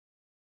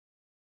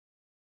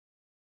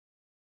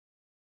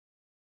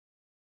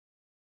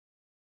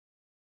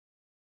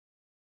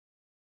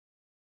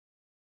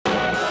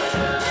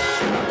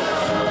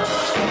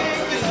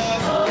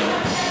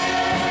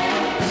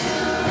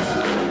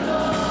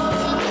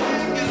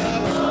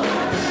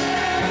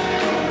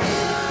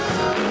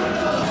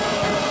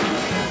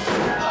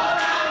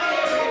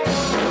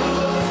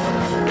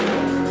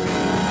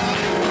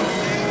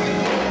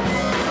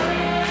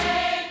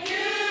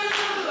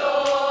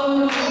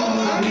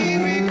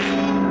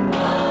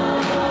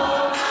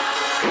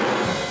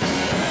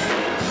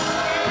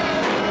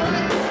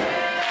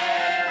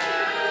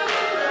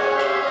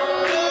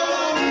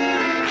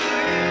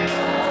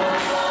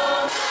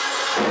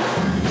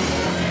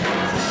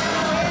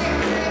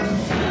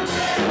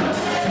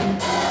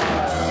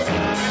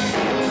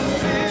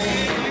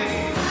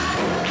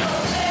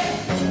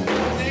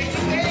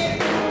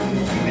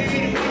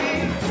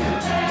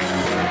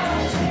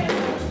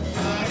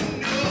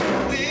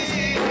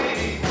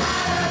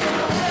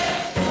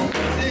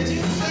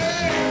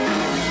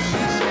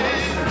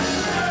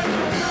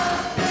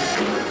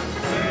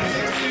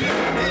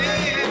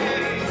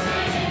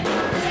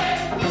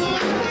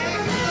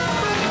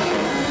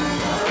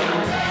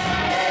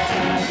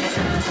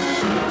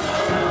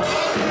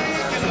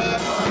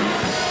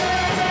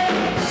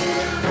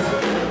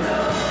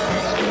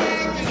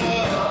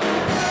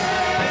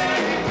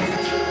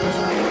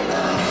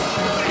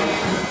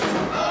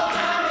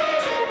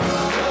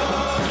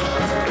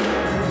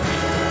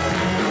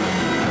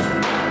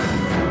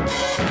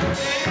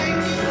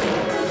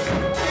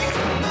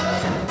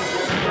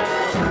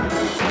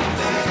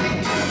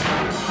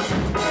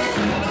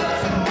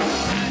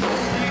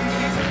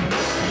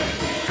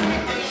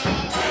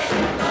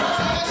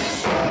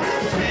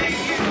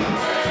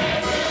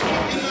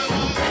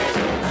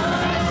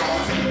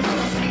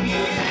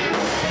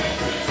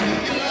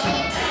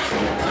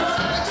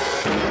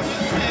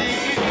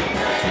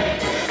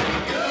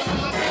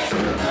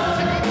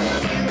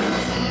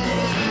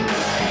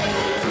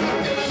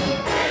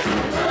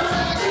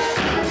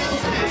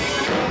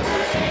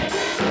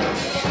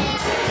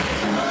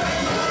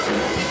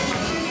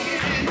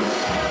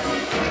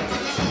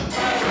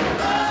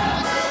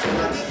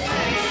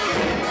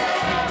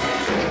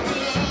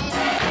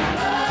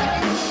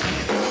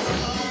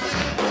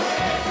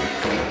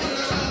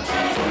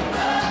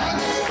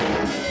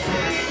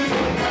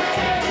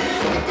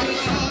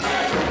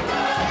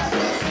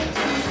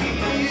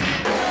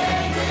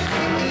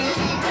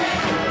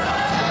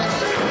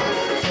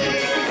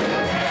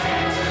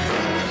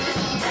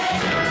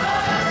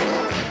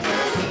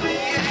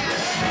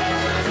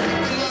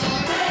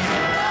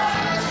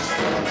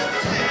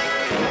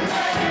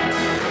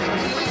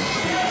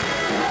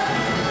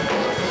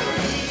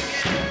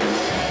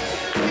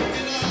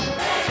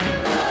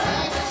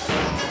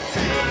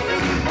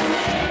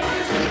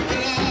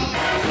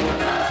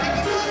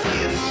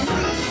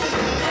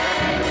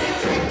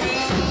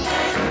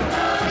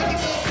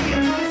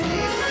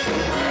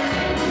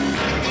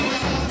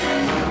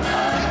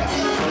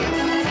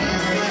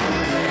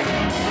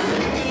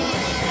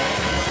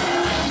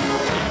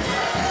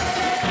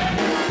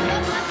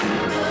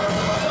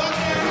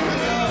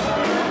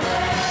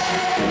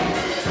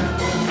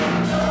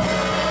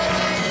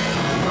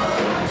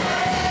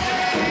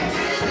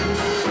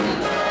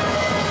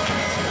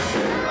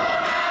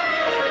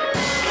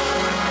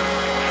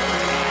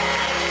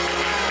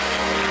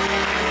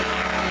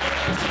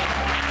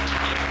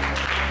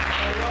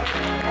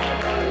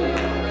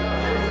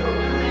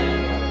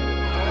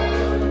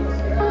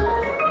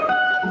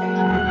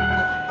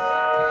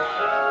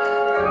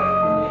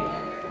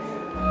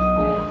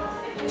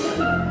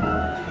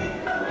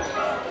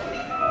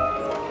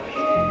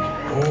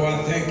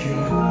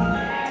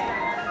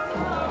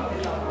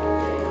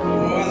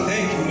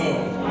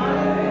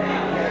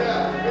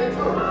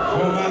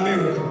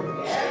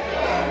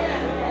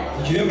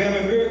You ever have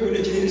a miracle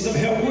that you needed some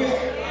help with?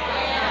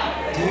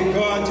 Did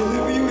God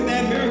deliver you in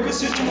that miracle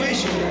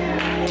situation?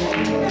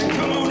 And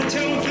come on and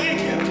tell him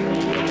thank you.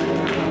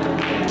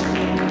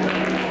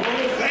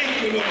 Oh,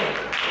 thank you, Lord.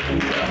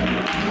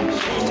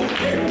 Show some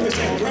gratefulness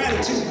and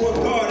gratitude for what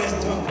God has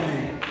done for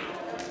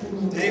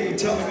you. Dave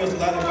was telling us a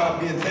lot about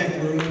being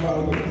thankful a little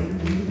while ago.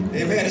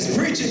 Amen. It's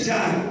preaching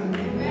time.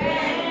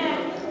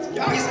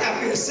 Y'all just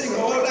got me to sing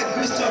all that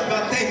good stuff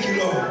about thank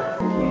you, Lord.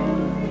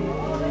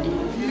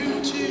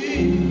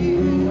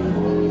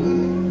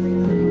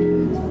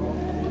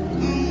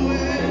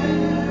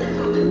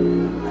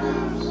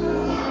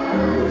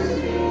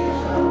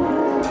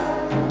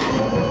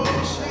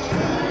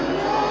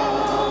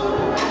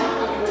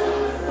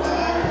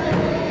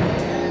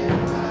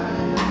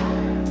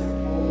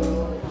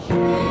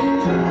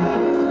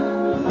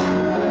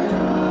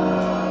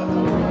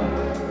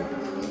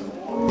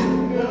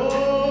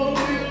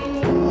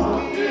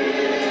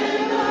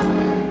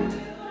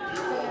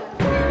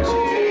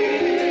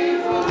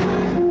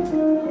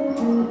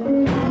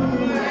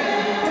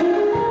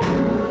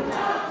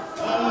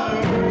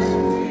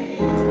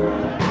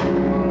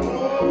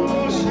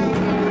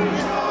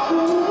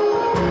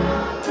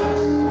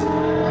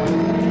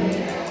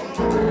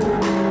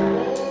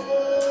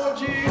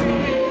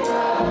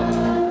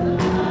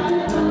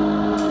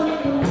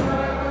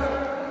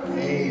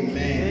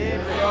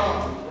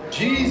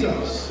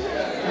 Jesus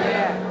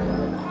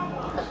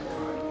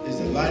is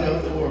the light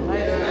of the world.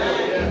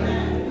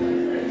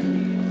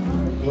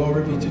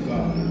 Glory be to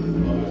God.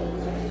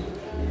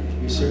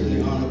 We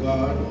certainly honor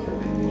God,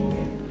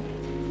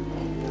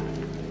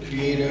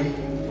 Creator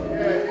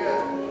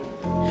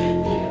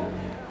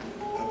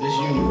of this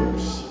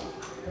universe.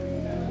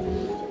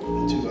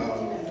 And to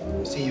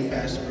our Senior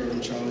Pastor,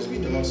 Reverend Charles B.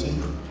 Dawson,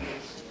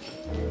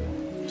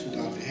 to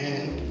Dr.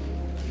 Hand,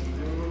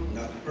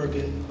 Dr.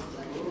 Perkins,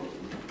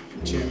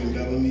 Chairman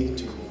Bellamy,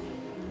 to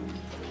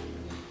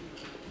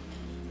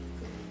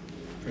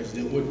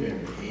President Woodbury,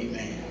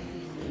 amen.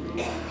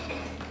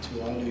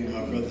 To all of you,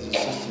 my brothers and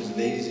sisters,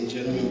 ladies and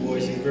gentlemen,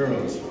 boys and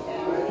girls,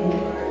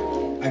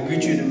 I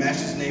greet you in the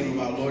Master's name of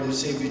our Lord and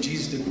Savior,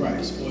 Jesus the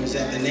Christ. For it's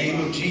at the name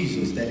of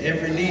Jesus that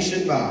every knee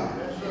should bow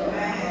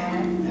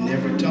and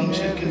every tongue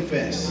should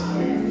confess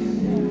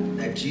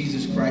that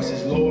Jesus Christ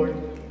is Lord,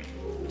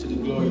 to the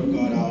glory of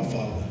God our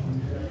Father.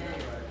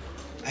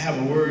 I have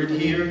a word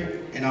here,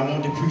 and I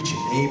want to preach it.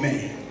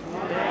 Amen.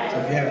 So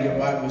if you have your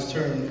Bibles,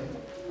 turn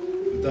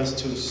with us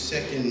to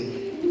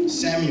 2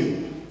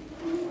 Samuel,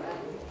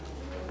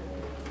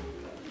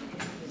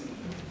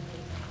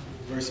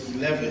 verse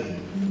 11.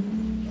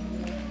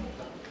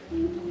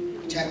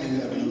 Chapter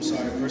 11,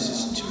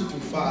 verses 2 through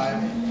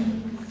 5.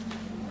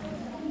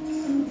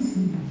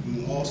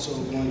 I'm also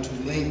going to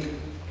link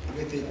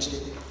with it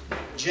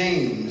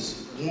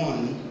James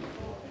 1,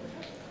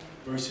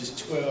 verses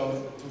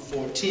 12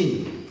 through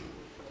 14.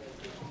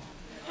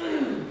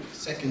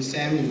 2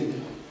 Samuel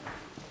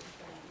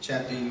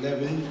chapter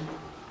 11,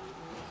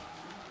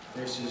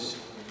 verses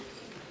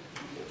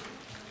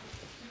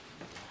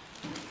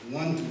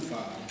 1 through 5.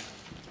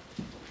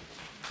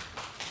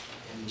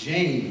 And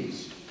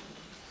James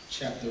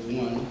chapter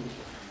 1,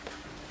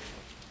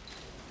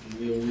 and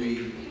we'll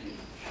read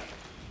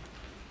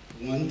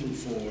 1 through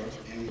 4,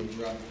 and we'll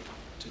drop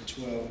to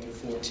 12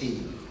 through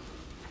 14.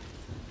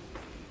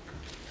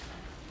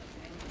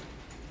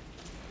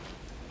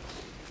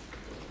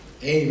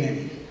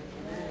 Amen.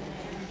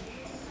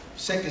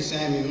 2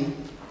 Samuel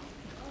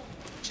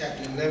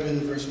chapter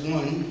 11, verse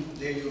 1,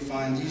 there you'll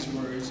find these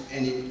words,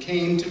 and it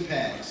came to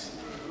pass,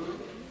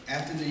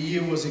 after the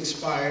year was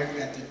expired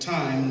at the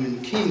time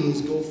when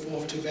kings go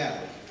forth to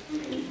battle,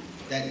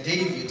 that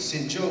David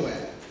sent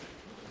Joab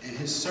and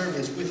his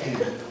servants with him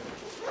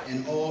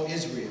and all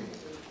Israel.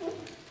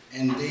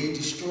 And they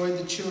destroyed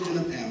the children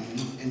of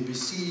Ammon and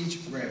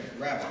besieged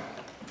Rabbah.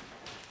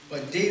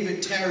 But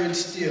David tarried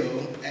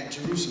still at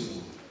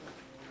Jerusalem.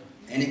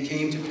 And it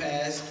came to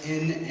pass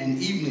in an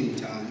evening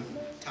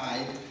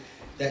tide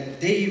that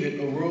David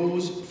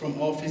arose from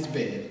off his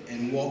bed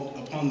and walked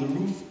upon the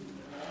roof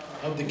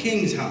of the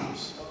king's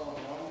house.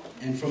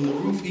 And from the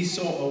roof he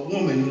saw a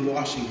woman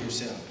washing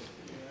herself.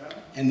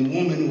 And the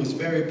woman was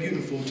very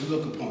beautiful to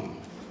look upon.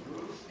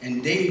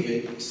 And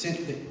David sent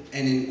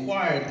and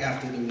inquired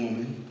after the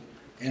woman.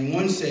 And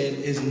one said,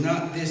 is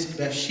not this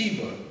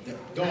Bathsheba, the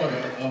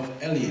daughter of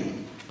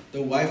Eliam,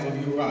 the wife of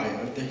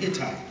Uriah the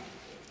Hittite?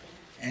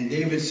 And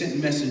David sent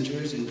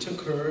messengers and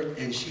took her,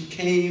 and she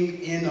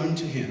came in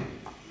unto him.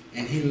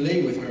 And he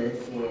lay with her,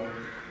 for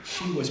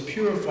she was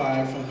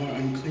purified from her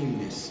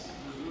uncleanness.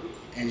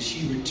 And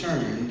she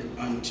returned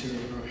unto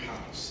her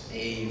house.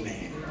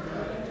 Amen.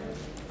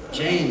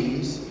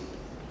 James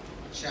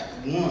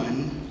chapter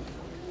 1,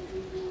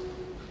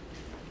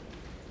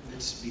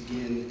 let's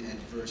begin at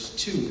verse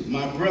 2.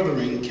 My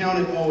brethren, count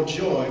it all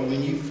joy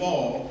when you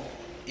fall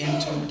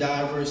into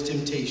diverse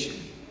temptation,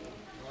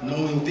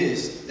 knowing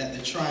this, that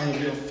the trying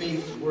of your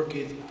faith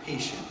worketh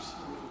patience.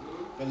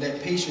 But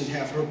let patience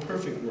have her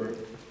perfect work,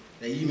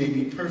 that ye may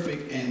be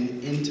perfect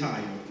and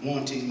entire,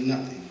 wanting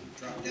nothing.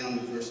 Drop down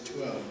to verse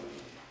 12.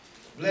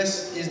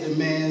 Blessed is the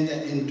man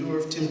that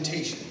endureth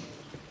temptation,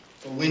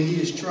 for when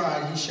he is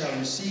tried, he shall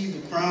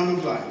receive the crown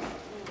of life,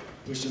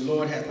 which the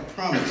Lord hath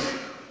promised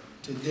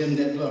to them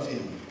that love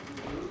him.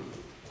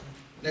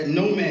 Let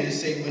no man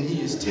say when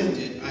he is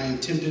tempted, I am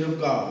tempted of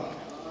God.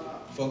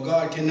 For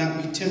God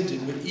cannot be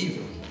tempted with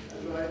evil,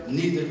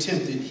 neither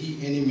tempted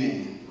he any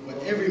man.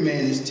 But every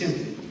man is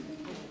tempted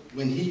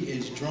when he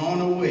is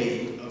drawn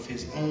away of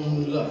his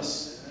own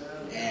lust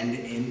and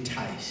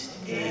enticed.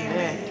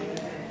 Amen.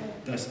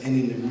 Thus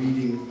ending the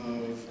reading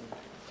of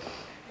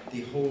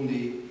the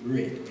Holy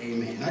Writ.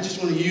 Amen. I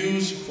just want to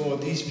use for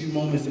these few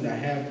moments that I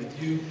have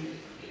with you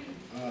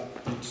the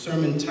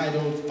sermon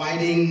titled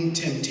Fighting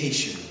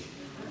Temptation.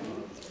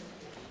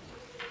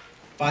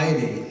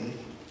 Fighting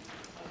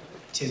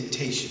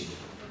Temptation.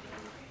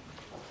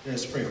 Let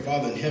us pray.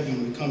 Father in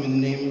heaven, we come in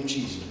the name of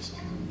Jesus.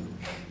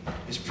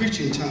 It's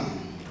preaching time.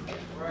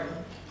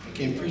 I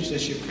can't preach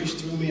unless you preach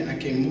through me. I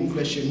can't move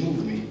unless you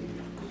move me.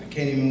 I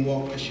can't even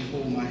walk unless you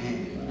hold my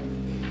hand.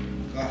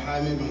 God,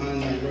 hide me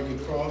behind that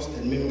rugged cross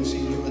that men will see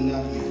you and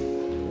not me.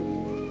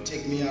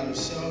 Take me out of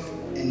self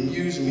and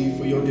use me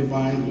for your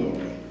divine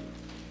glory.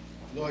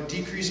 Lord,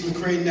 decrease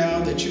McRae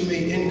now that you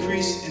may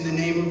increase in the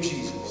name of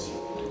Jesus.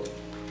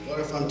 Lord,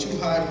 if I'm too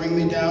high, bring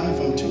me down. If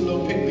I'm too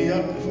low, pick me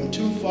up. If I'm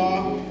too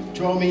far,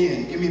 draw me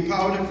in. Give me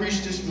power to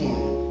preach this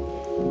morning.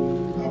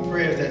 Our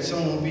prayer is that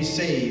someone will be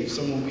saved,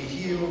 someone will be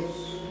healed,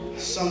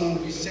 someone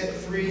will be set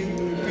free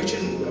through the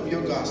preaching of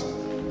your gospel.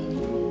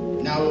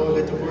 Now, Lord,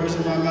 let the words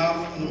of my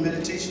mouth and the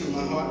meditation of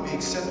my heart be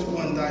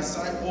acceptable in thy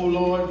sight, O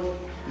Lord,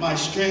 my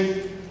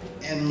strength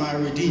and my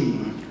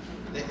redeemer.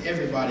 Let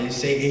everybody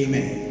say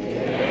amen.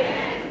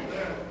 Amen.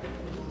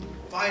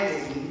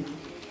 Fighting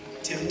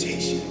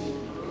temptation.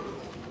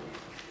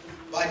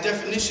 By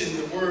definition,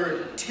 the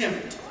word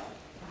tempt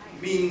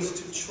means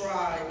to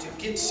try to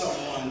get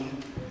someone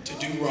to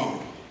do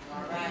wrong.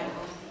 All right.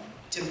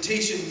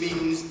 Temptation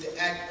means the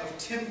act of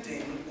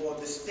tempting or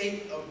the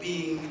state of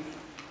being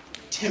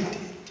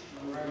tempted.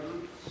 All right.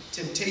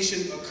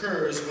 Temptation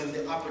occurs when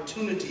the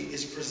opportunity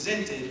is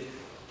presented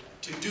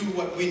to do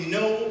what we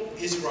know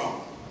is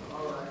wrong.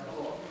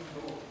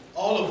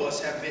 All of us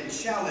have been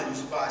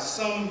challenged by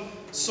some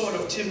sort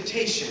of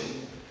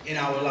temptation in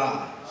our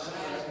lives.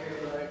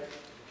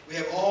 We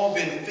have all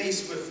been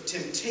faced with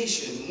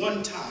temptation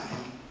one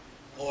time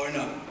or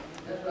another.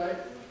 That's right.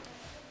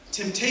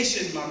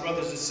 Temptation, my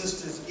brothers and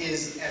sisters,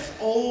 is as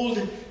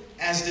old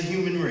as the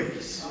human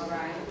race. All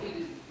right.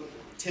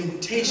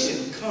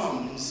 Temptation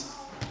comes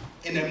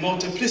in a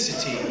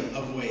multiplicity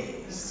of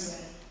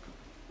ways.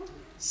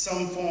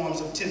 Some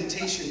forms of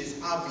temptation is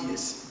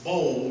obvious,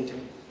 bold,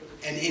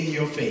 and in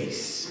your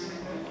face.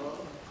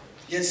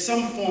 Yet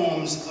some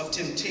forms of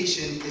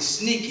temptation is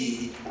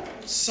sneaky,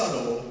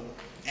 subtle,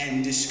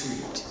 and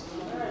discreet.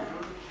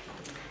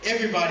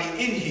 Everybody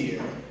in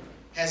here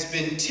has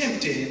been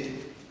tempted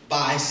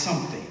by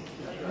something.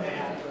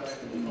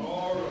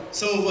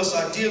 Some of us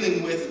are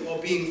dealing with or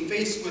being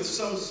faced with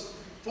some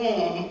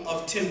form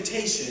of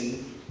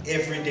temptation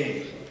every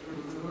day.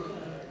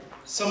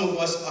 Some of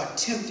us are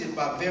tempted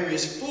by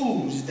various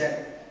foods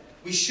that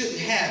we shouldn't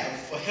have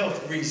for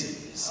health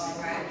reasons.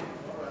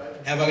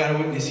 Have I got a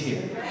witness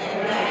here?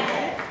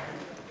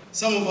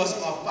 Some of us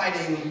are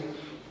fighting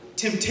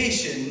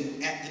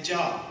temptation at the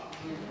job.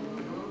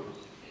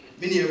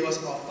 Many of us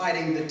are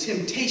fighting the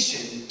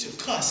temptation to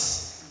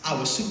cuss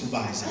our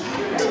supervisor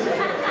out.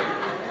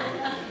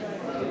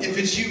 If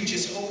it's you,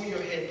 just hold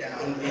your head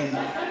down and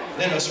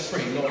let us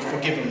pray. Lord,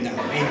 forgive him now.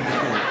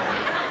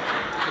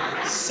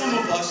 Amen. Some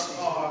of us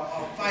are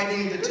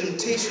fighting the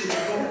temptation to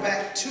go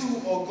back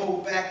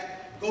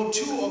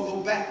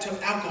to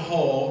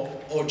alcohol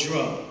or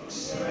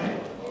drugs.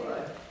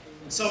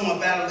 Some are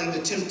battling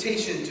the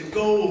temptation to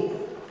go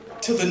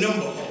to the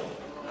number hole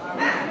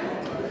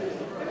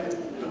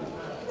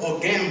or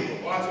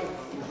gamble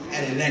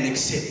at Atlantic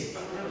City.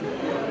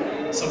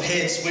 Some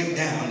heads went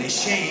down. They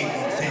shaved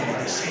on family.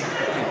 They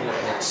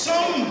shaved.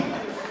 Some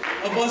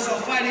of us are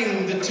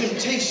fighting the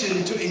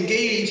temptation to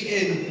engage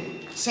in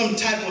some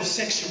type of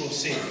sexual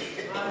sin,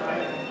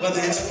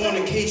 whether it's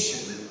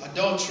fornication,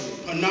 adultery,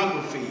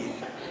 pornography,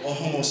 or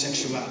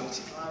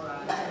homosexuality.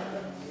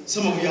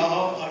 Some of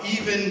y'all are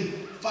even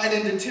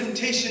fighting the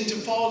temptation to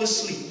fall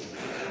asleep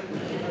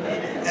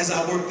as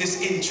I work this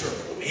intro.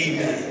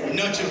 Amen.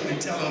 Nudge them and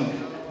tell them,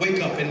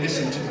 wake up and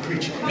listen to the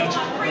preacher. Nudge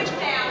them.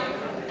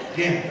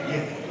 Yeah.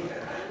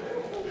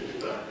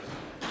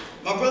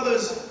 My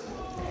brothers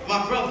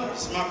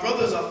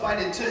are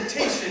fighting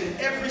temptation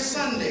every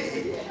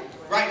Sunday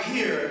right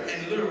here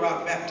in Little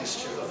Rock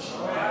Baptist Church.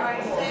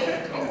 I'm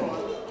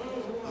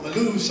going to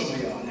lose some of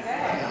y'all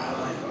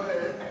now.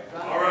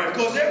 All right.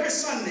 Because every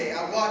Sunday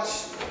I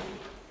watch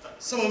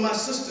some of my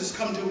sisters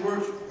come to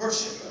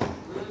worship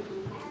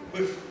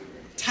with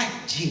tight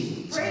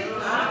jeans.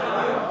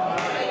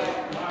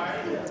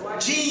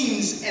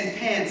 Jeans and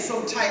pants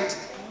so tight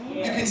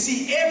you can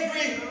see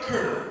every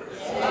curve.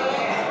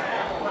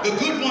 The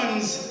good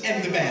ones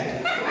and the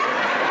bad ones.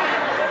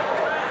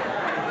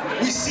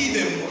 We see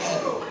them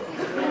all.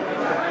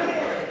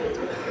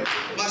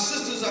 My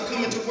sisters are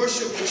coming to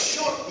worship with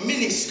short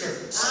mini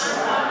skirts.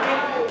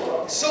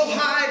 So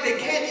high they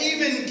can't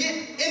even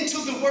get into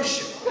the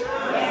worship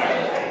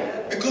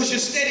because you're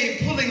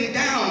steady pulling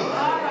down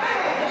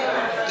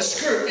the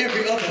skirt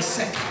every other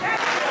second.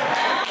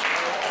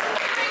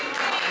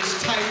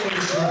 It's tight for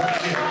this room.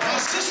 Yeah. My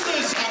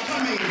sisters are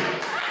coming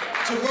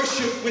to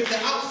worship with the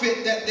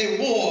outfit that they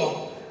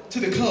wore to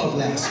the club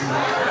last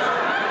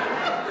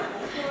night.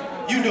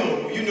 You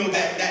know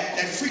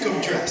that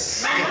freakum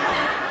dress.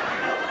 Yeah.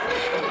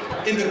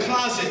 In the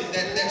closet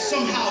that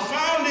somehow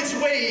found its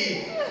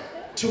way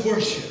to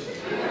worship.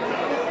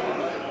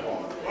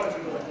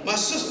 My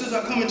sisters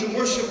are coming to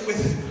worship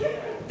with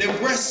their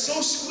breasts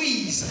so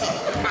squeezed up,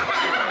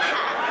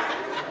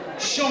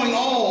 showing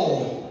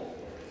all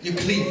your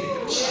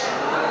cleavage.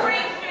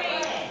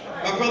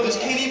 My brothers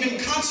can't even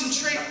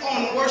concentrate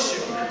on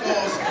worship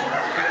because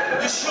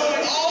you're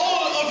showing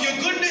all of your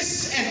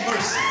goodness and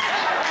mercy.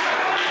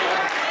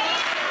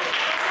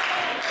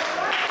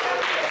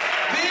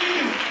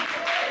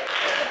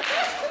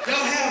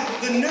 Y'all have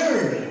the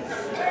nerve,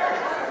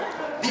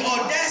 the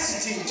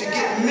audacity to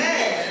get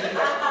mad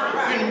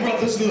when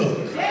brothers look.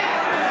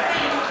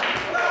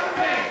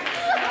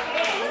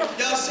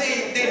 Y'all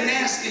say they're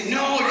nasty.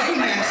 No, you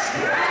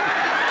nasty.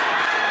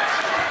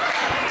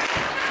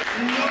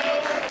 No,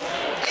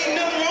 ain't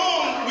nothing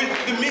wrong with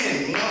the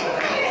men. No.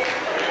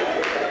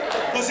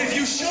 Because if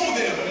you show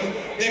them,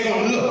 they're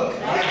gonna look.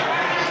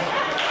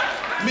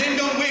 Men,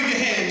 don't wave your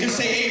hand. Just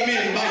say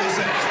amen by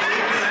yourself.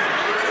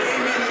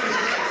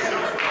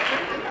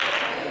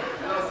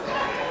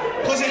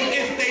 Because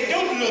if they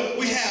don't look,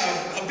 we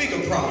have a bigger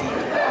problem.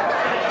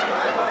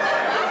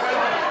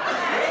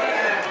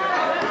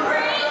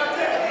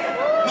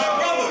 My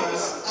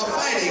brothers are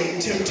fighting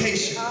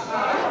temptation.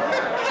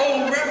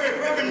 Oh,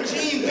 Reverend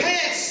Jean,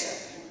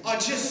 pants are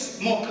just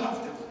more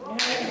comfortable.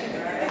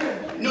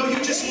 No, you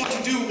just want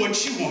to do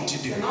what you want to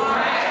do.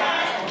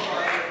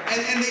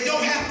 And they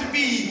don't have to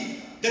be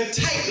the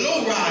tight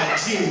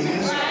low-rise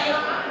jeans.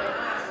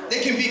 They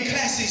can be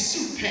classy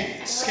suit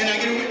pants. Can I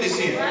get a witness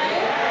here?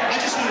 I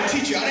just want to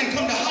teach you. I didn't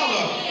come to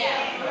holler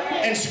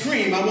and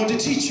scream. I want to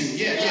teach you.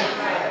 Yeah.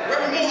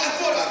 Reverend Moore, I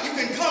thought you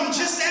can come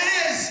just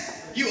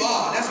as you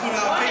are. That's what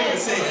our favorite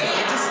says.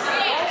 Just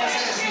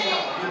as you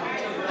are.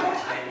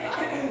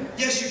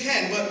 Yes, you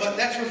can, but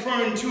that's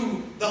referring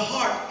to the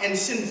heart and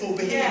sinful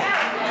behavior.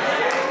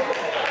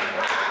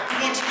 You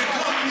want to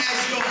become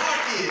as your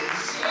heart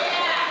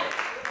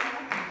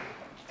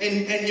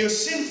is, and your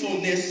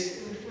sinfulness.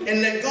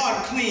 And let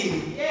God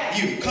clean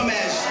you. Come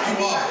as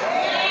you are.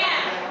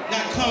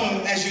 Not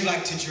come as you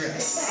like to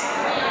dress.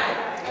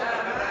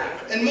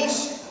 And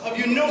most of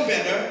you know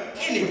better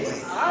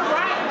anyway.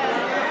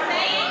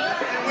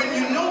 And when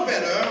you know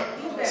better,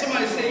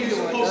 somebody say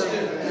you're supposed to do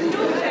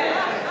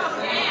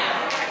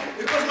that.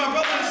 Because my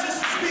brothers and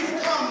sisters,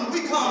 we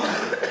come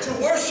to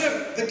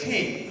worship the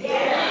King.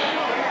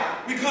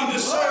 We come to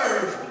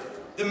serve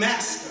the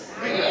Master.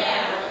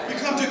 We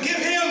come to give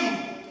him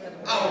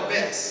our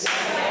best.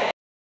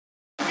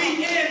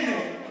 In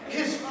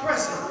his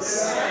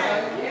presence.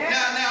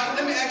 Now,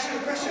 let me ask you a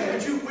question.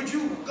 Would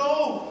you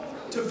go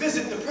to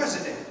visit the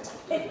president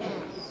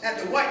at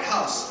the White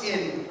House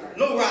in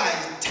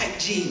low-rise tight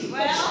jeans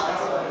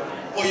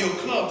or your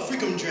club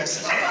freakum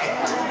dress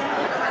outfit?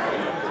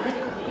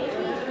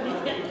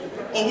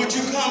 Or would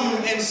you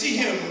come and see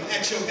him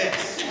at your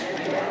best?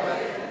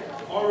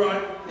 All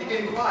right. They're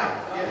getting quiet.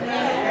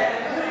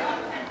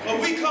 Yeah. But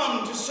we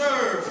come to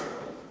serve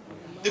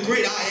the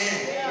great I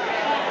am.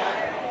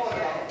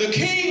 The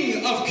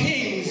King of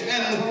Kings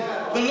and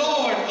the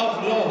Lord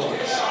of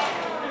Lords.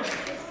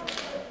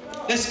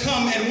 Let's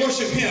come and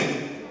worship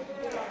him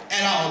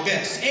at our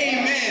best.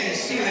 Amen,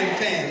 ceiling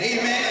fan.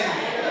 Amen,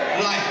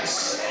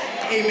 lights.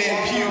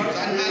 Amen, pews.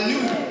 I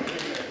knew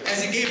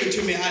as he gave it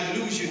to me, I'd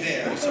lose you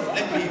there. So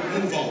let me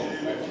move on.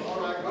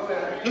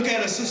 Look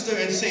at a sister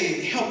and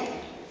say, help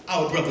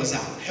our brothers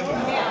out. Help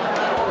them out.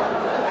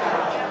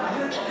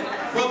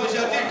 Brothers,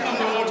 y'all did come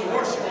to want to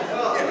worship.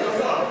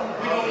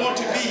 We don't want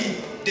to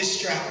be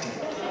distracted.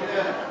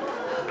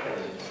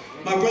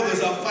 My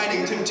brothers are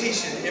fighting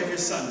temptation every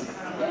Sunday.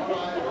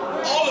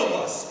 All of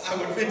us, I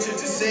would venture to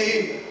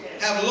say,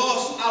 have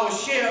lost our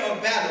share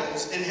of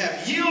battles and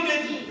have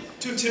yielded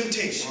to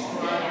temptation.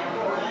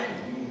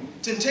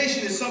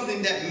 Temptation is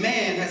something that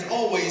man has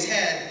always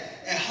had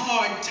a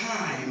hard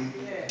time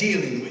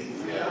dealing with.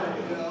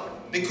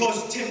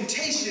 Because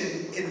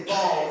temptation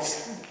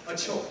involves a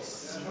choice.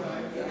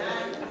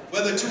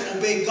 Whether to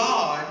obey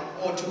God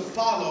or to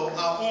follow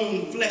our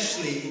own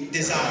fleshly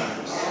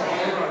desires.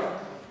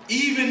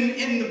 Even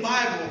in the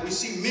Bible, we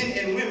see men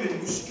and women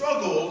who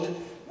struggled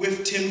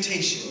with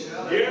temptation.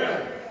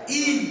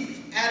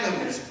 Eve,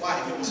 Adam's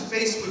wife, was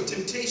faced with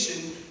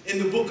temptation in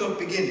the book of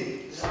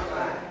Beginnings.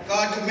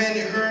 God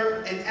commanded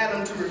her and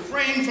Adam to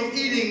refrain from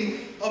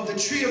eating of the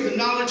tree of the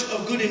knowledge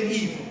of good and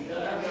evil.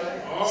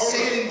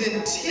 Satan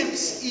then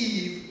tempts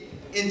Eve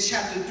in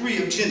chapter 3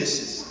 of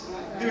Genesis.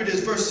 Here it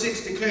is, verse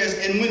 6 declares,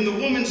 and when the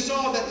woman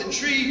saw that the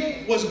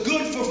tree was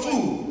good for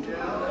food,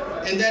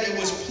 and that it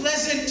was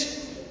pleasant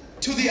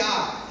to the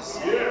eyes,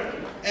 was,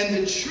 and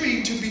the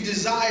tree to be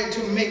desired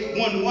to make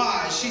one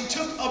wise, she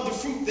took of the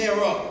fruit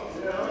thereof,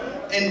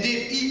 and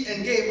did eat,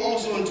 and gave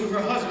also unto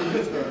her husband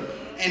with her,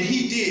 and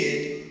he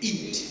did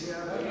eat.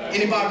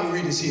 Any Bible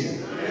readers here?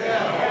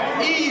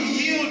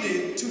 Eve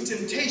yielded to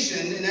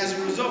temptation, and as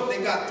a result,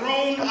 they got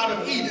thrown out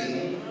of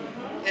Eden,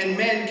 and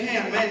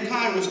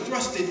mankind was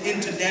thrusted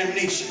into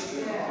damnation.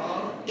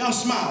 Y'all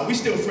smile. We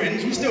still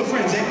friends. We still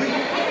friends, ain't we?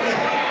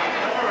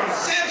 Yeah.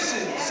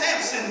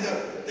 Samson,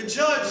 the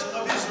judge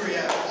of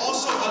Israel,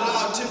 also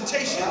allowed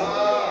temptation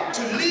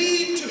to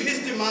lead to his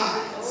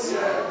demise.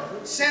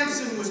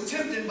 Samson was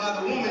tempted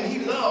by the woman he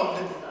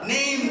loved,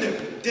 named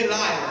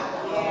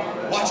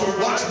Delilah. Watch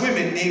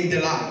women named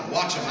Delilah.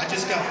 Watch them.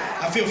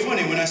 I feel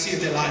funny when I see a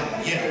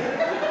Delilah.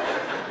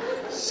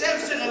 Yeah.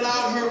 Samson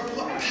allowed her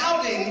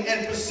pouting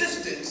and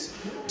persistence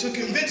to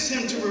convince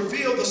him to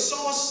reveal the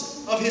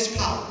source of his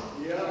power.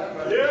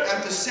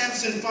 After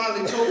Samson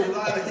finally told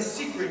Delilah his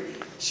secret,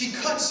 she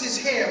cuts his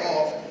hair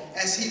off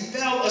as he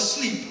fell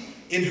asleep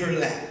in her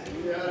lap.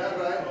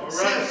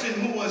 Samson,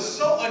 who was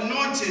so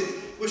anointed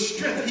with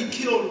strength, he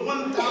killed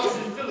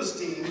 1,000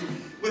 Philistines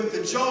with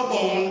the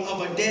jawbone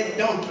of a dead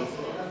donkey,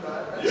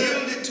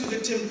 yielded to the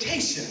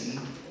temptation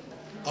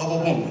of a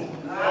woman.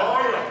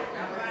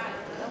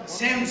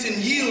 Samson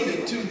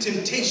yielded to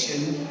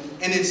temptation,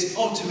 and it's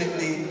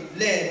ultimately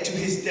led to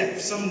his death.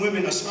 Some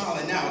women are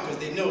smiling now because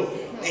they know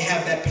they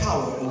have that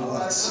power over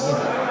us.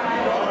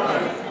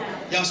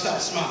 Y'all stop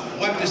smiling.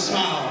 Wipe the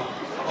smile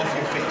off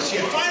your face.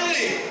 Yeah.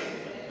 Finally,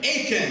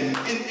 Achan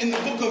in the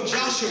book of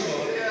Joshua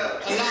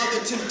allowed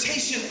the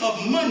temptation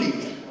of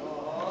money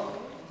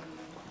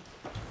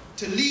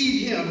to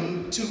lead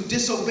him to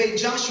disobey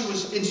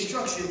Joshua's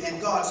instruction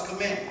and God's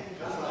command.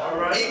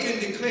 Achan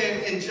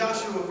declared in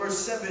Joshua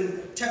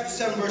chapter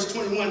 7, verse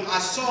 21, I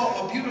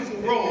saw a beautiful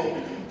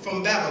robe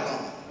from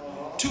Babylon,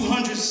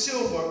 200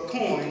 silver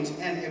coins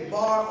and a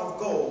bar of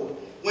gold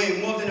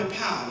weighing more than a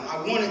pound.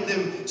 I wanted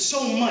them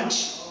so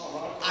much,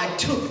 I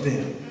took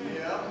them.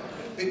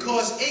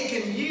 Because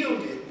Achan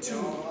yielded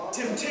to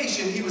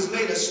temptation, he was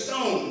later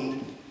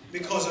stoned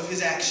because of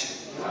his action.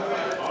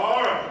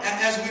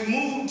 As we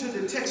move to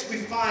the text, we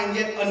find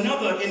yet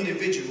another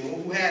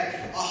individual who had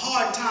a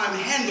hard time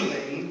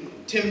handling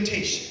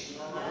temptation.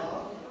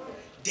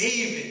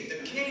 David,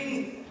 the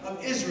king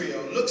of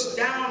Israel, looks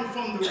down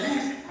from the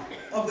roof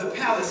of the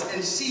palace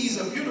and sees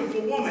a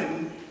beautiful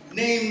woman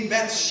named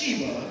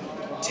Bathsheba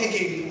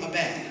taking a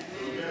bath.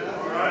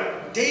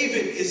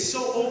 David is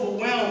so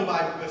overwhelmed by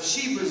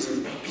Bathsheba's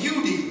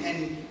beauty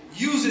and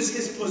uses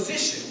his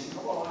position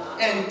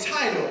and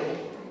title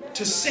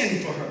to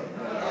sin for her.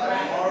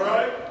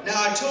 Now,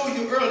 I told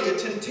you earlier,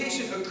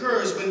 temptation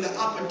occurs when the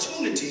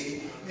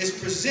opportunity is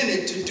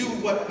presented to do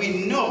what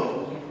we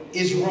know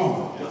is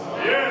wrong.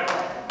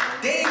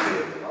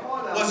 David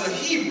was a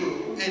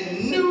Hebrew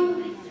and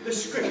knew the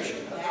scripture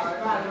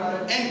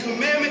and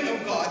commandment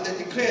of God that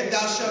declared,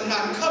 thou shalt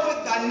not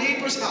covet thy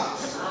neighbor's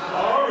house.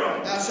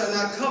 Thou shalt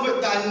not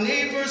covet thy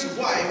neighbor's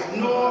wife,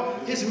 nor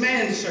his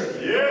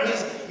manservant,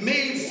 his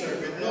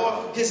maidservant,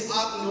 nor his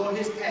ox, nor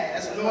his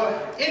ass, nor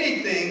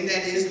anything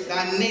that is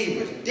thy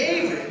neighbor's.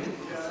 David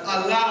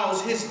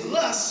allows his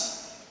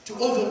lust to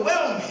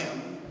overwhelm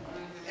him,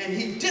 and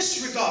he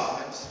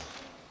disregards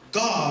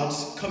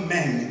God's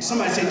commandments.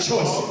 Somebody say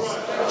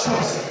choices.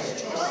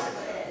 Choices.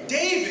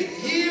 David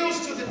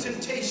yields to the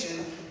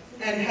temptation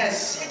and has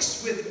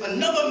sex with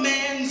another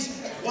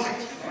man's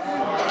wife.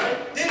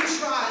 Then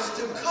tries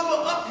to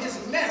cover up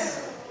his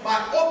mess by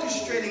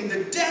orchestrating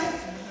the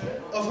death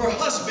of her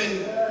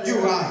husband,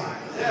 Uriah.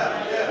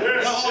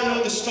 Y'all all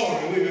know the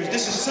story.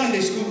 This is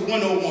Sunday School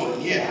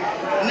 101. Yeah.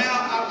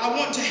 Now, I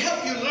want to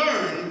help you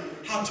learn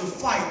how to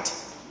fight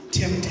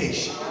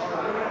temptation.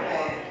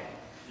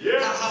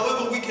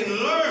 However, we can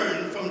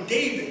learn from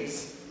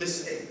David's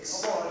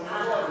mistakes.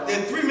 There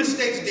are 3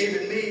 mistakes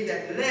David made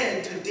that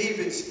led to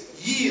David's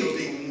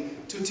yielding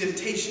to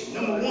temptation.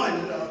 Number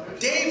 1,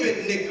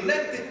 David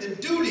neglected the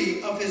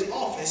duty of his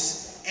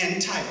office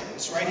and title.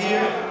 It's right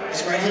here.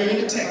 It's right here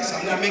in the text.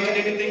 I'm not making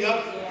anything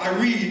up. I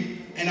read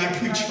and I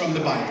preach from the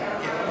Bible.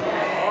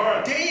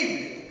 Yeah.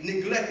 David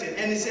neglected,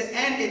 and it said,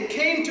 and it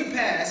came to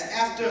pass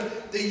after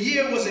the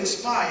year was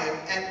expired,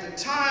 at the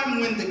time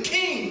when the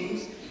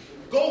kings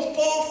go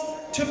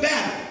forth to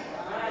battle,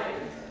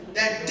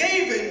 that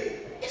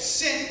David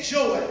sent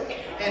Joab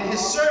and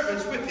his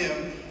servants with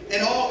him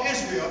and all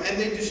Israel, and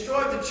they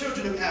destroyed the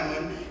children of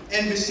Ammon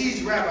and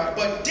besieged Rabbah.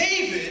 But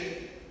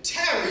David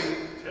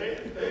tarried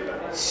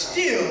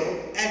still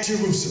at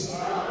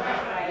Jerusalem.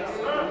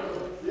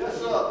 Yes,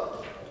 sir.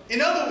 In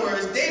other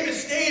words, David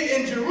stayed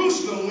in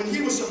Jerusalem when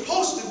he was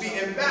supposed to be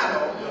in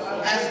battle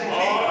as the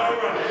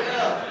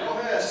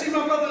king. See,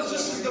 my brothers and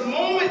sisters, the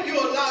moment you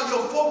allow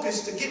your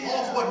focus to get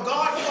off what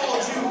God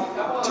called you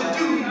to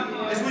do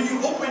is when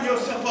you open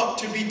yourself up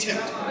to be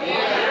tempted.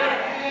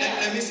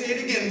 Let me say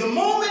it again. The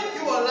moment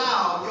you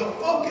allow your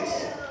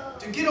focus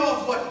to get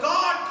off what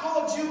God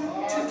called you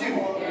to do,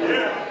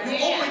 you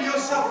open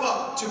yourself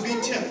up to be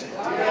tempted.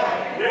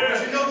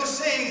 Because you know the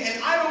saying,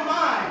 an idle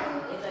mind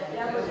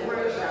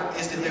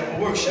is the devil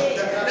workshop.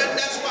 That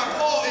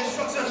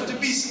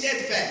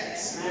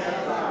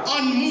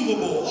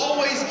unmovable,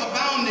 always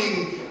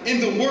abounding in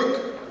the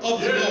work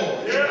of the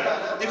Lord.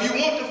 If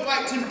you want to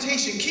fight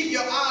temptation, keep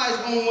your eyes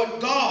on what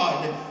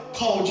God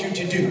called you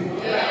to do.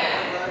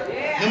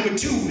 Number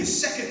two,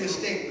 his second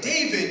mistake,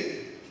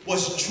 David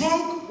was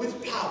drunk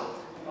with power.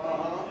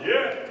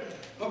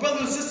 My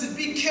brothers and sisters,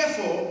 be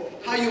careful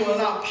how you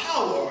allow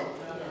power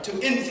to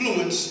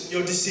influence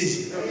your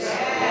decisions.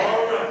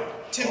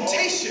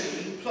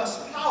 Temptation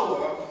plus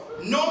power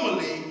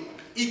normally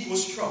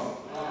equals trouble.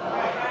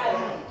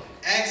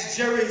 Ask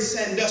Jerry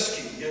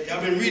Sandusky.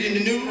 Y'all been reading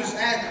the news?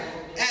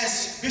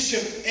 Ask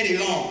Bishop Eddie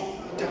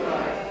Long.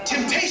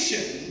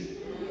 Temptation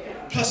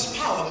plus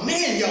power.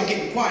 Man, y'all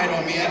getting quiet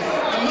on me.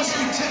 I must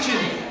be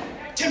touching.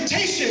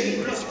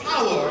 Temptation plus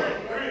power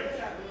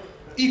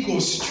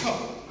equals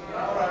trouble.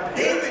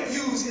 David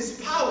used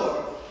his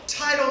power,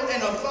 title,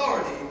 and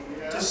authority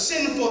to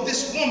send for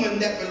this woman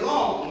that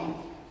belonged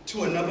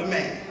to another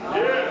man.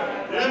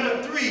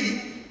 Number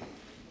three,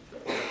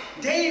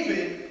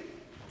 David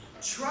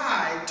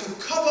tried to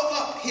cover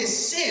up his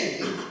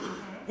sin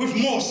with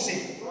more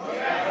sin.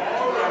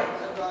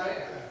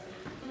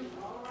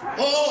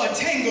 Oh, a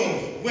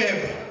tangle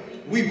web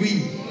we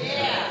weave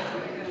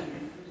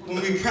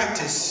when we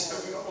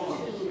practice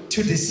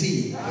to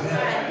deceive.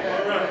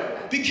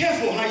 Be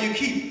careful how you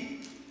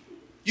keep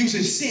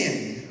using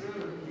sin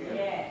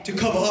to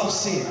cover up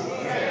sin.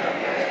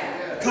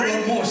 Cover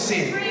up more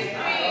sin.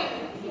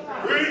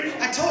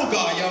 I told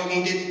God y'all were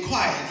going to get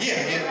quiet.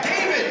 Yeah.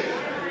 David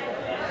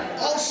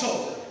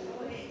also.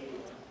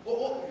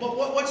 But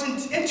what's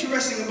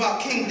interesting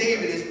about King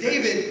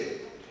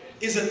David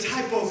is a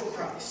type of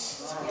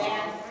Christ.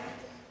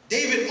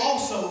 David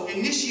also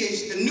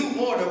initiates the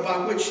new order by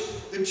which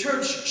the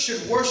church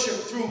should worship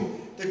through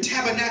the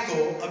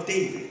tabernacle of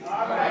David.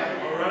 All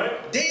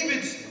right.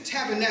 David's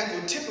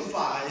tabernacle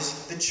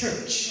typifies the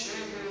church.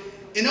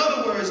 In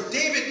other words,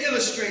 David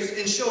illustrates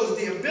and shows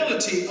the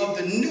ability of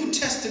the New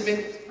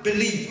Testament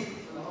believer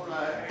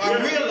by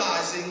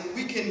realizing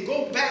we can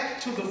go back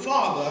to the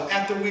Father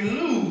after we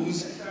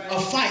lose a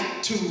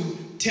fight to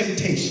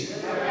temptation.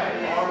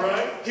 All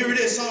right. Here it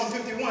is, Psalm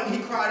 51. He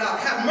cried out,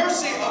 "Have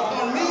mercy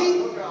upon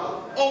me,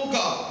 O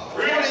God,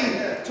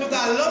 according to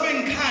thy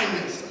loving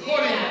kindness,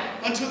 according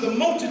unto the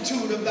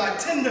multitude of thy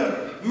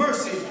tender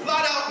mercies.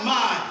 Blot out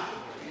my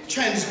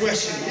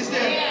transgression." Is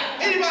there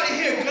anybody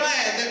here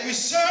glad that we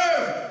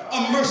serve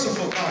a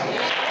merciful God?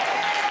 Glad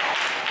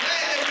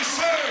that we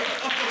serve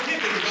a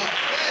forgiving God?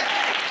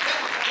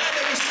 Glad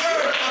that we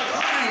serve a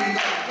kind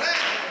God?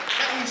 Glad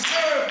that we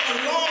serve a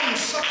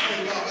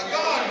long-suffering God? A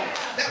God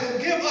that will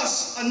give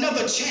us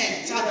another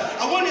chance.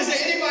 I wonder, is there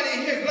anybody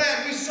in here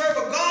glad we serve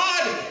a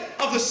God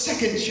of a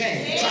second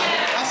chance?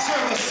 I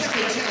serve a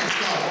second chance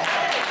God.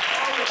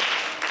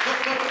 But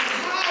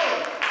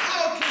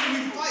how can we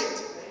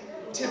fight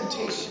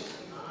temptation?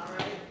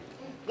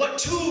 What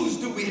tools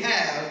do we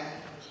have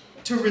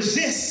to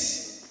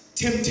resist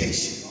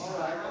temptation?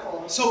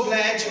 So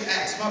glad you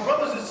asked. My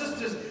brothers and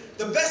sisters,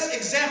 the best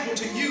example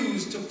to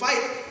use to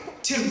fight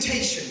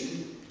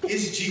temptation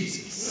is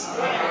Jesus.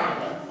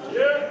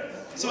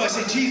 Somebody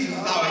say, Jesus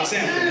is our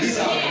example. He's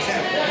our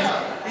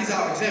example. He's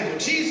our example.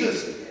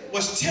 Jesus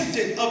was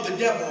tempted of the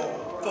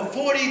devil for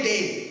 40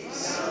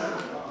 days.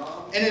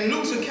 And in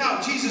Luke's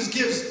account, Jesus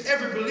gives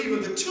every believer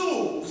the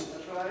tools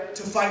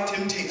to fight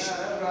temptation.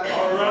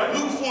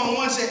 Luke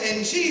 4:1 said,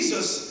 "And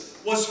Jesus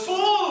was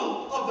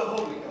full of the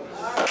Holy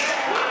Ghost,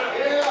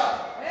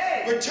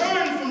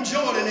 returned from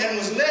Jordan, and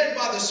was led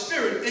by the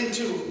Spirit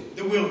into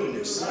the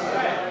wilderness."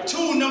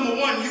 Tool number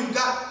one, you've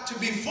got to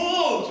be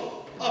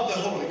full of the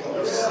Holy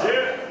Ghost.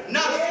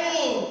 Not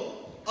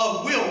full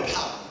of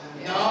willpower.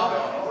 No,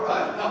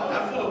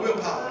 not full of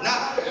willpower.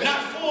 Not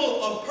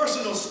full of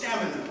personal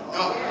stamina.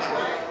 No.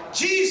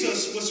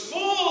 Jesus was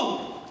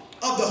full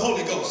of the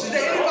Holy Ghost. Is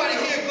there anybody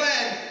here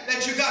glad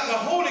that you got the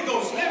Holy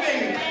Ghost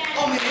living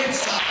on the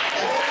inside?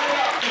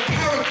 The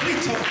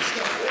Paracletos,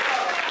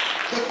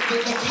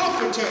 the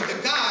Comforter, the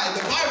Guide.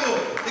 The Bible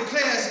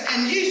declares,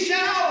 "And ye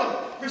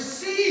shall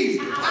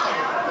receive power."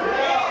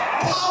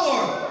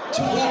 Power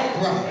to walk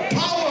right.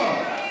 Power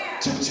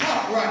to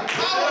talk right.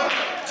 Power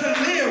to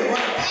live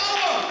right.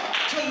 Power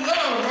to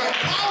love right.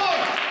 Power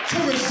to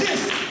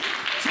resist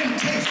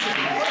temptation.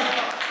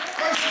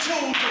 First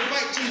tool to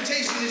fight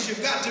temptation is you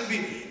got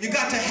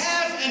to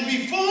have and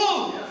be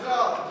full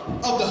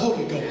of the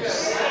Holy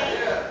Ghost.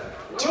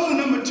 Tool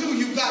number two,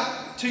 you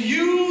got to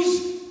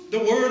use the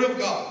Word of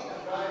God.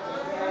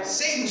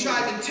 Satan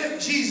tried to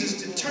tempt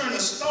Jesus to turn a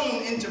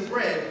stone into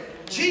bread.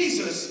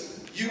 Jesus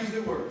used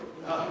the Word.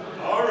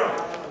 All right.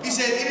 He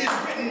said, "It is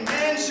written,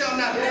 man shall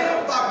not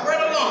live by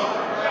bread alone,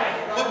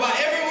 but by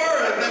every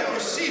word that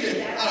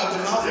proceeded out of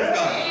the mouth of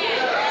God."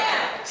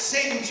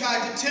 Satan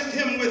tried to tempt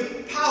him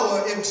with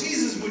power if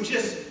Jesus would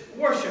just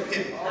worship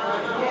him.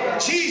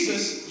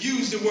 Jesus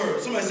used the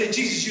Word. Somebody say,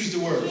 Jesus used the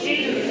Word.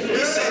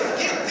 He said,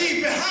 "Get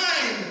thee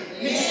behind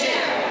me,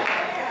 Satan.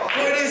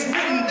 For it is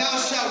written, thou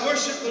shalt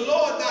worship the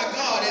Lord thy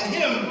God, and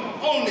him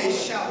only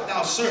shalt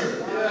thou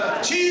serve."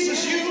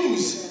 Jesus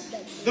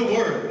used the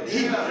Word.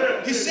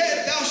 He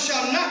said, "Thou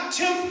shalt not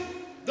tempt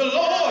the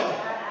Lord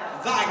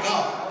thy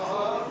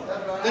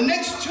God. The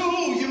next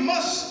tool you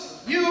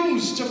must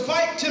use to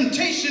fight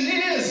temptation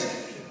is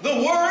the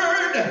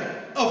Word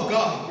of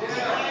God.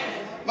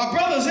 My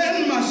brothers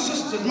and my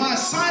sisters, my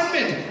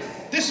assignment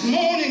this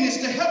morning is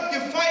to help you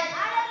fight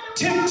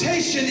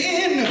temptation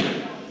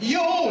in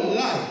your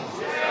life.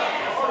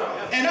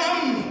 And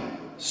I'm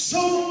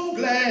so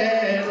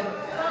glad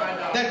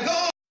that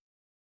God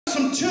has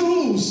some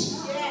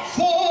tools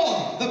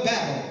for the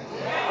battle.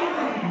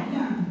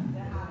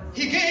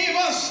 He gave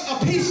us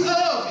a piece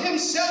of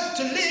himself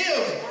to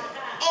live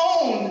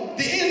on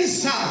the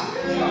inside.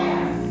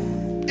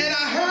 And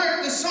I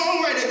heard the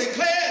songwriter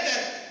declare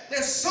that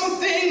there's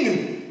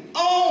something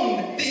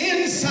on the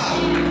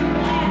inside.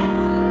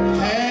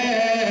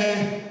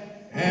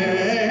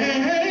 And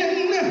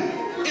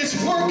it's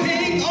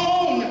working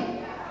on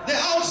the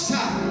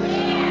outside.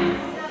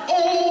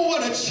 Oh,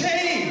 what a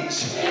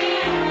change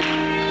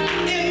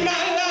in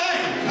my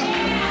life.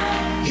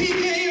 He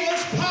gave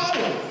us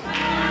power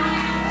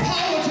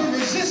to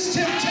resist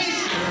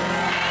temptation.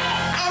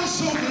 I'm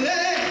so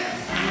glad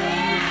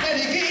that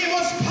he gave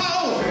us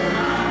power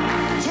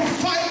to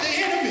fight the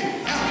enemy.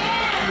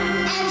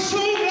 I'm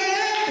so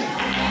glad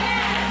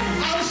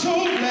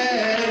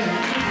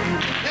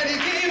that he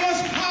gave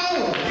us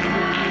power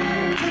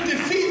to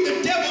defeat the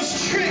devil's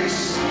tricks.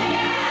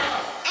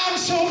 I'm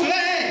so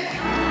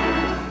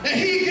glad that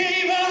he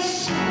gave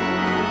us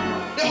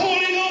the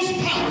Holy Ghost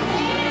power.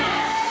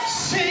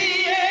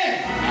 Say yeah.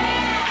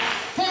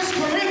 1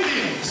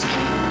 Corinthians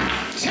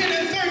 10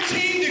 and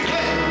 13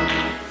 declare,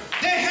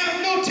 there have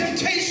no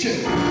temptation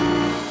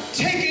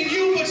taken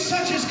you but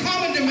such as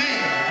common to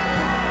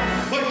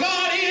man. But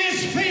God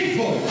is faithful,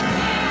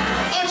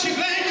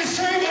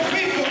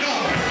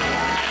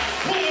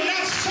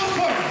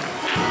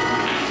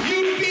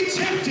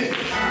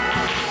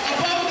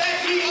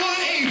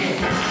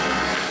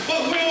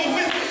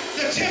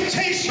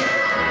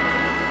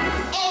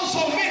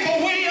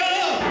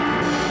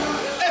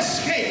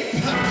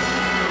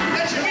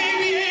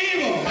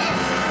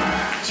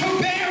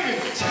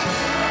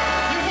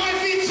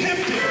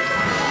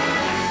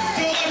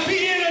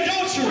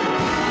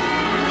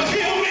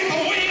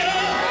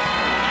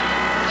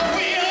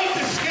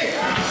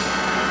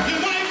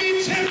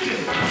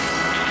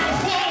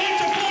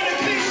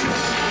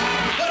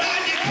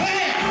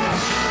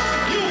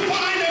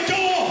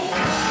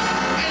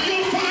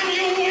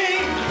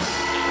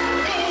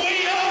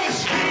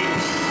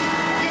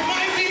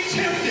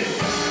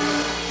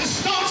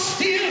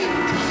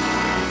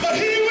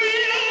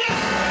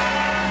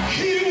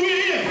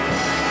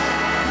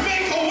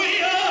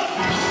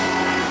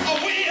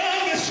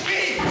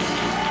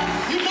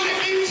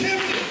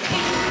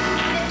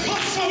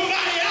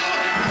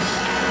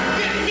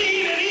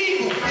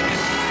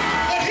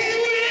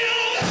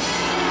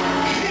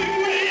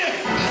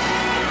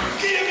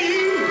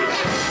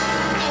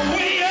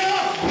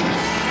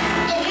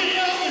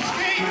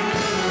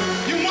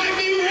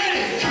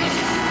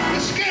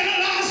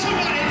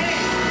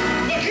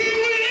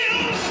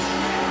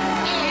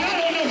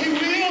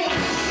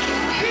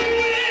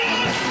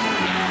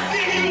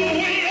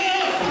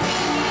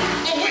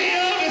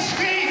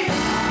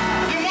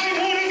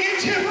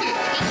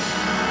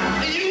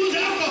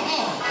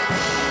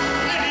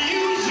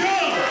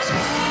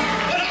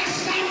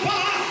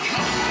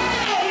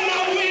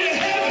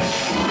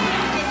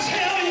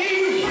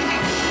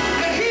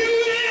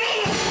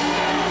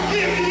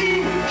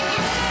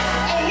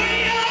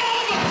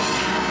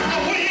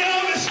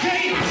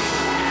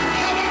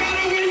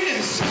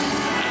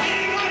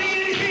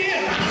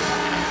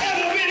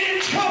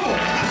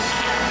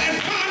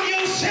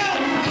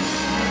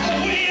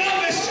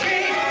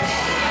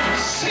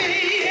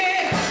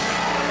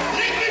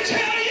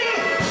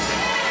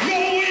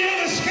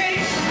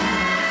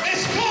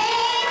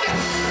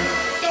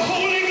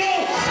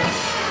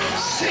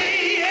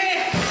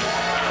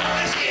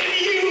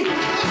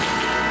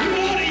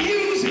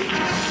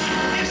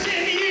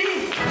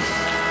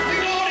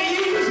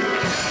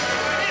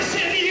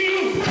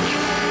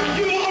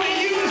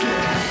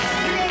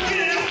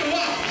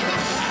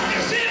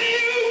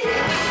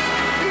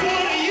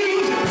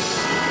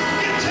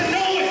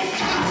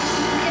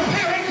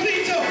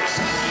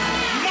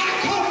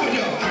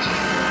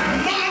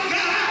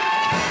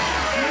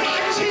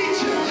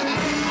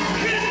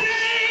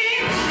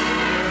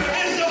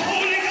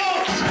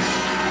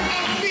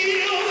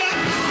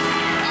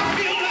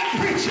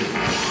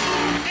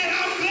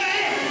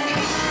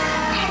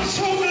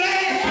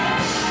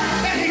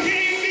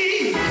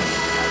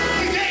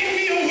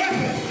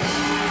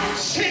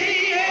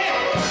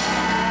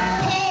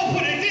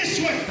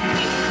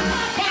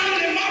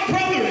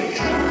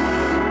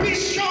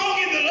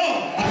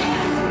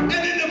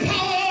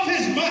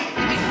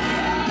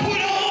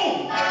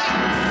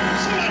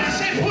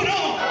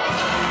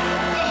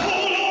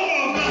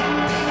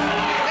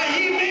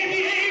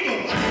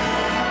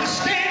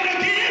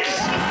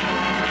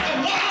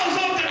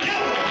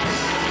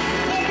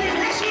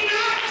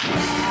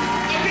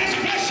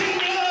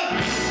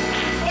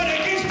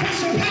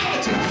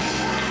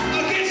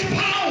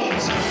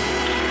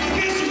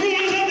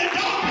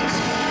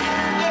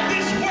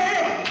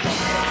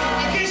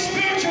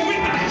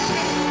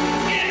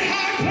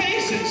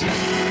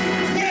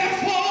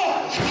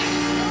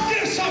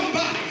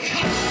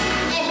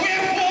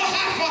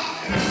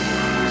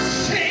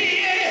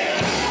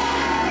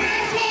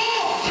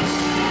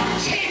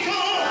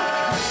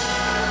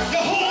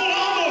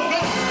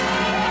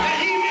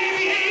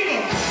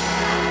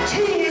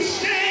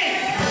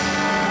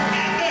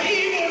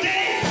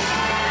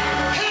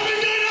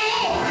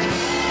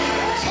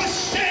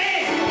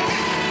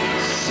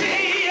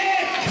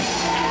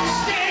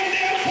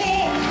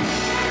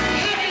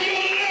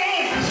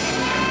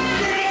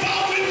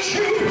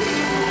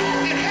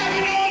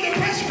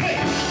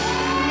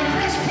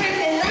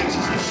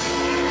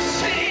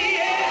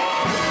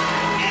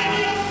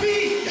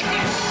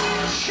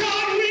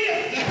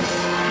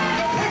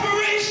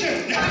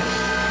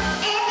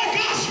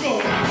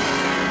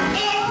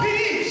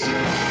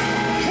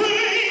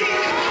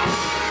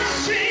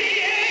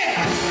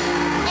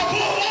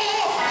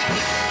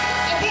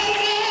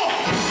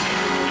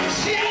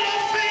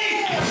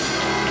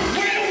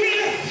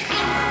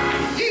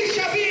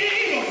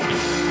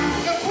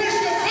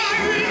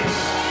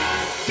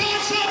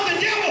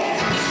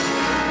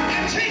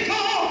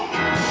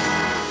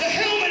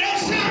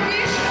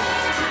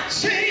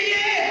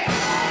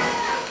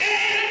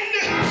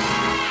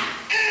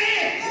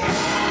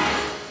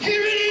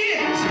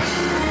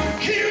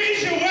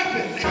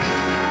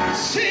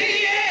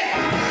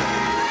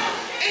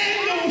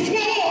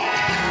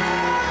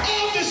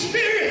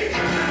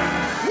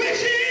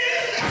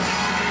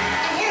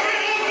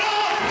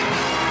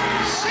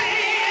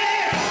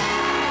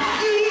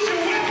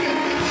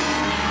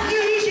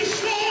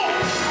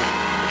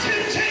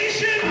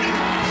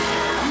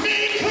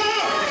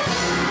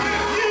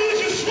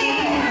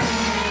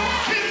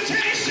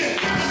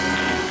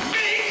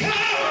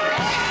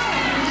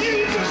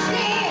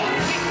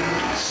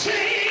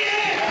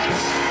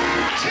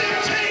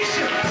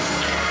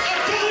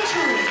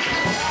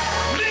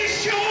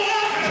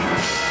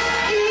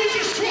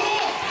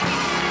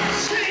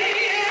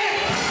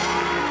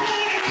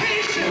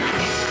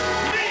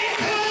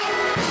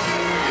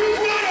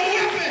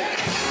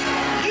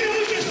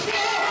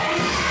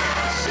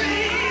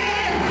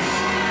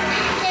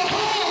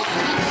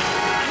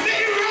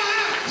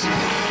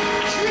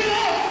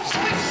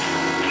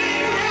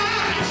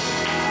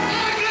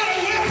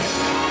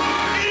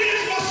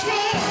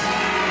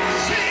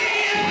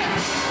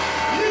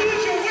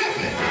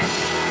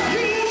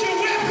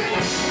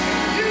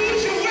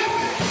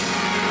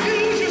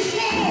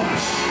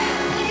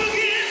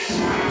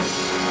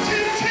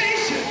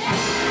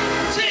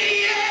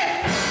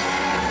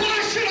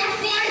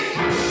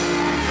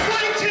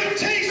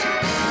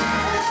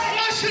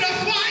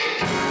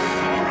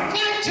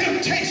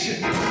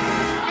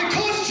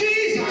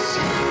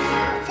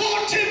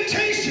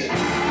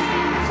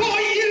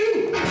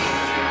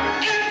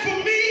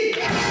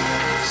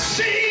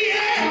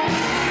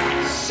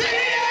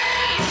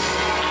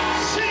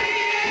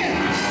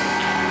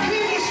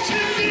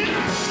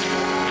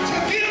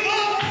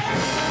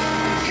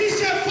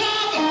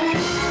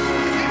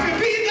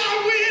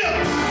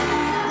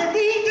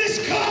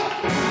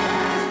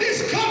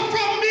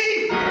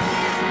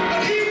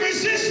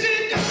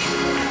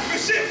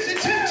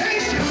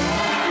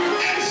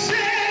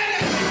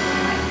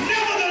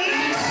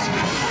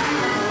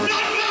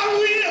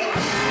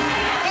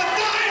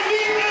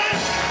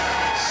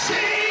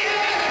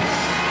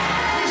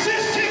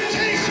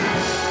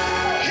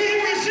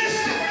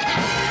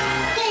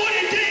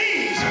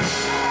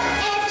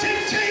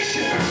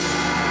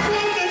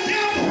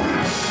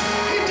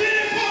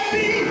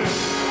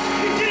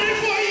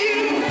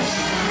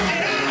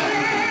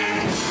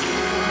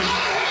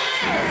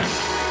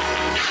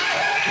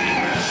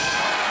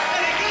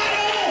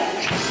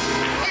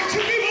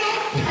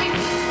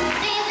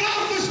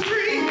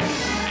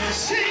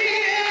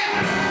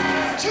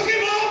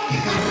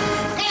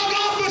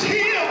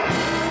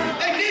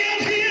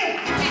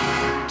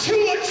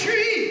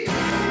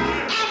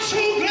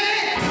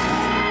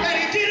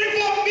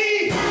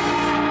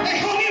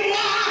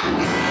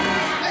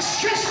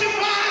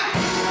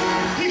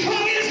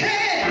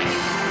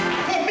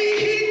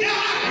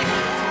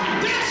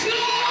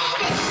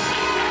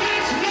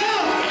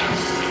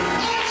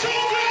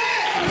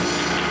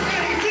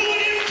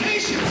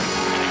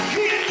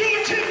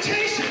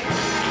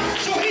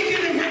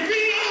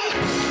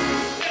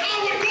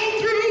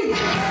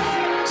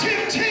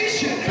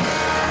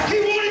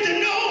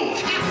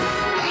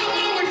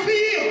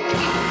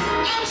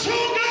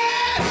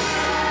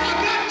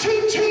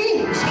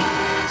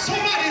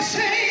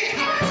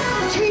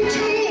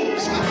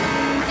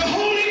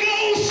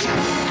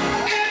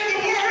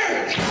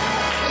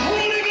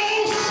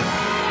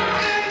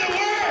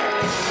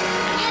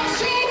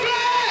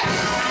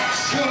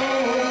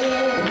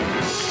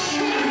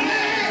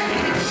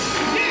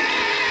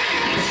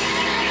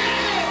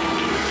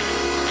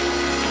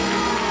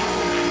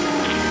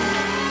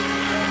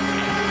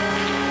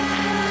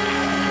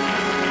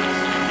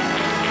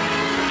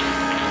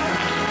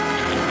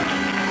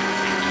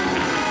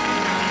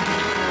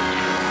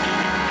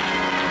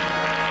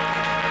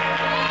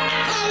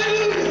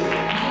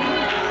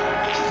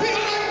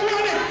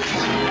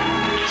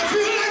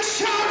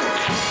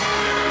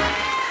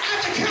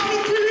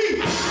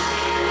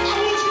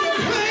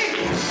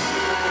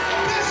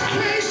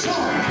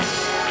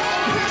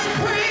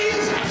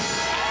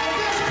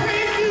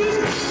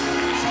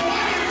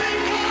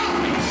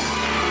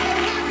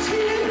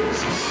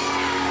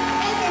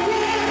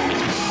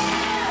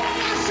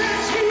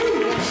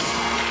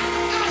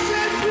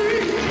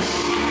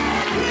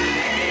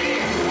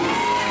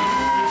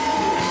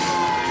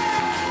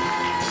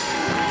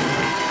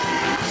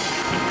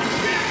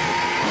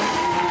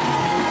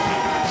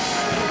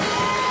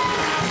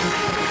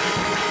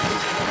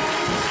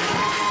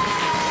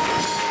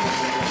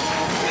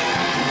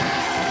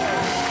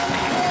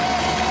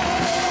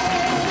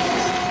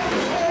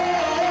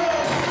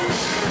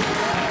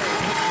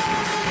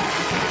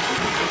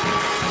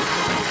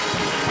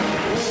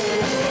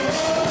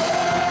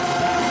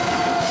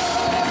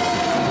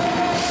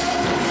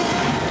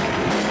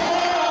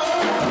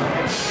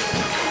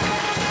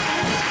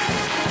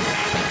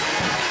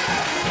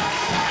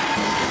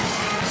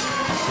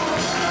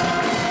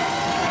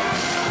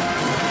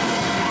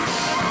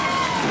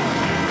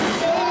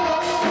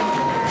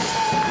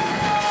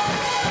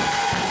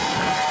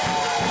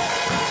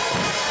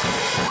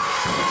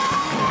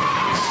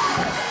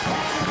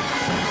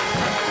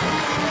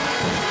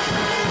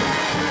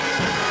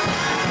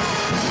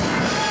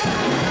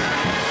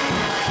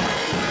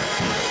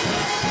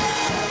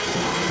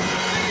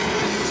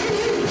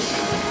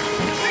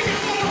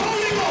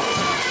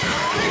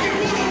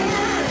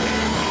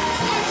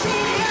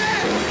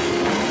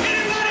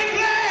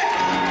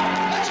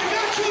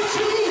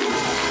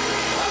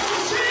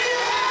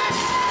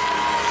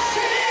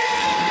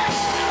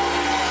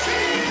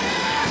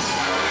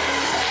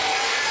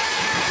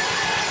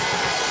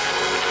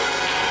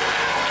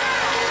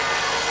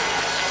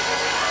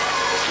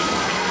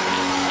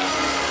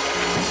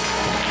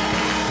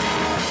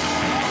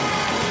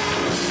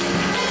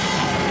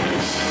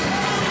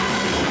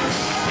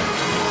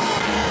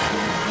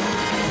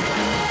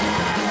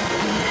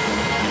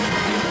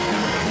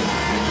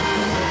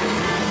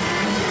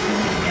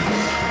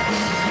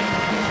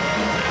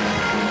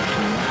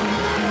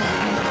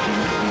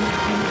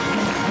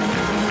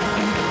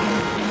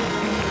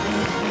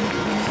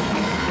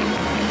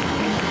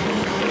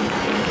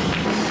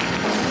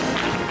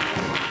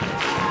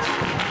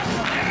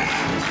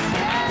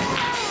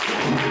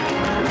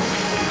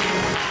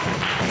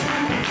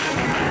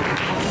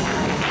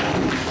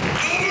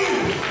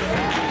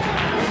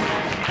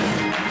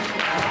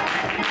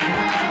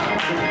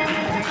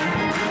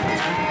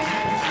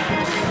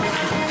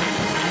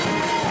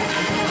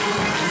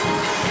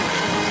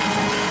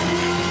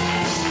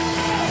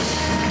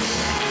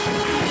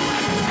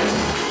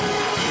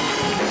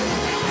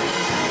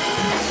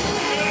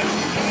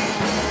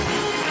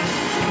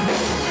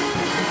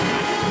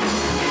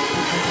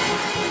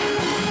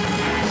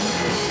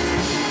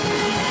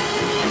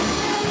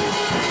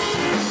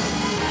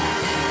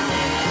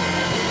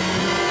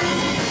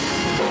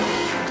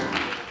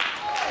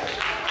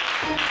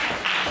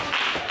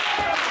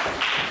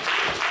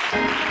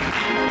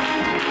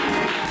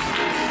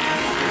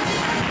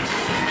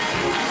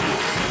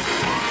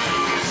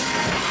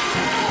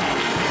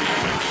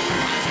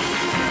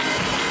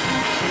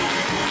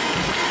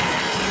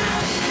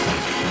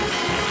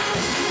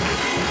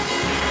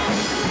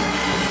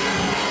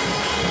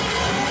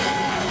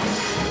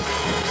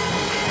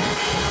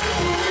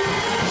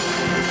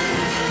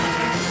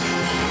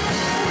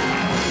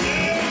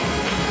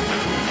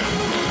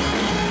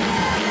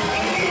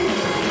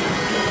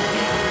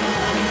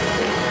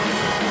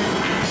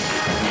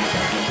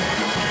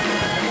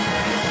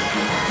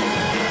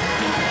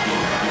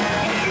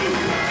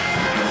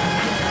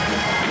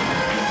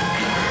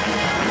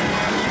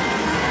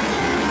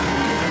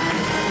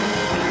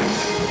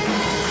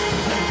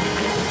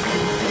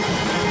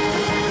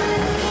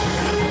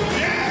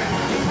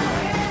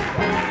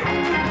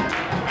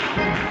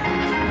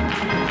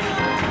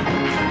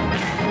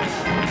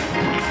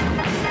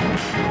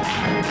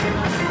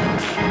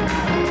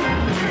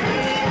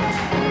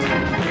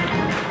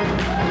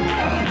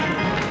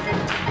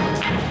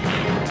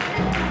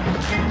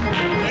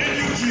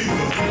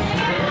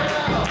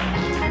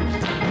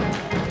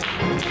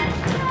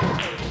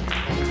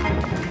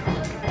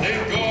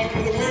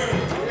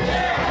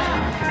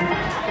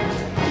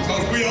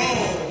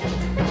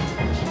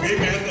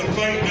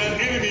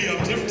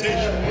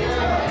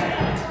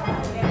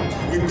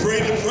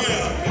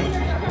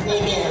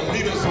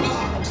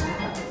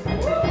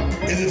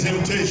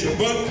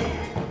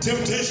 But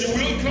temptation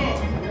will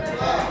come.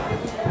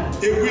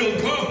 It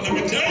will come. Let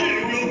me tell you,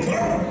 it will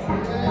come.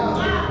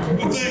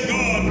 But thank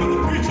God for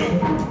the preacher,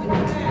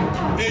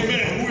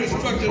 amen, who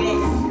instructed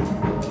us,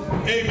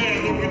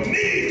 amen, that we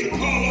need to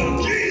call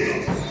on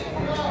Jesus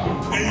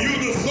and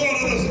use the sword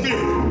of the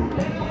Spirit,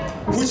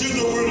 which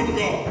is the word of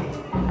God.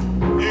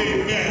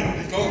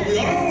 Amen. Because we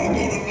all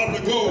going to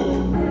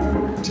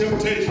undergo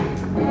temptation.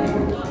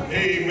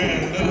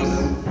 Amen. Let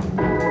us,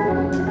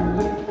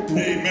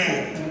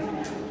 amen,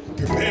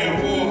 prepare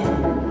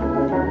for,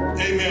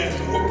 amen,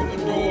 to open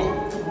the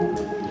door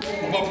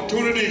of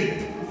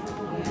opportunity,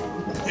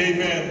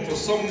 amen, for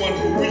someone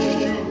who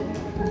wishes you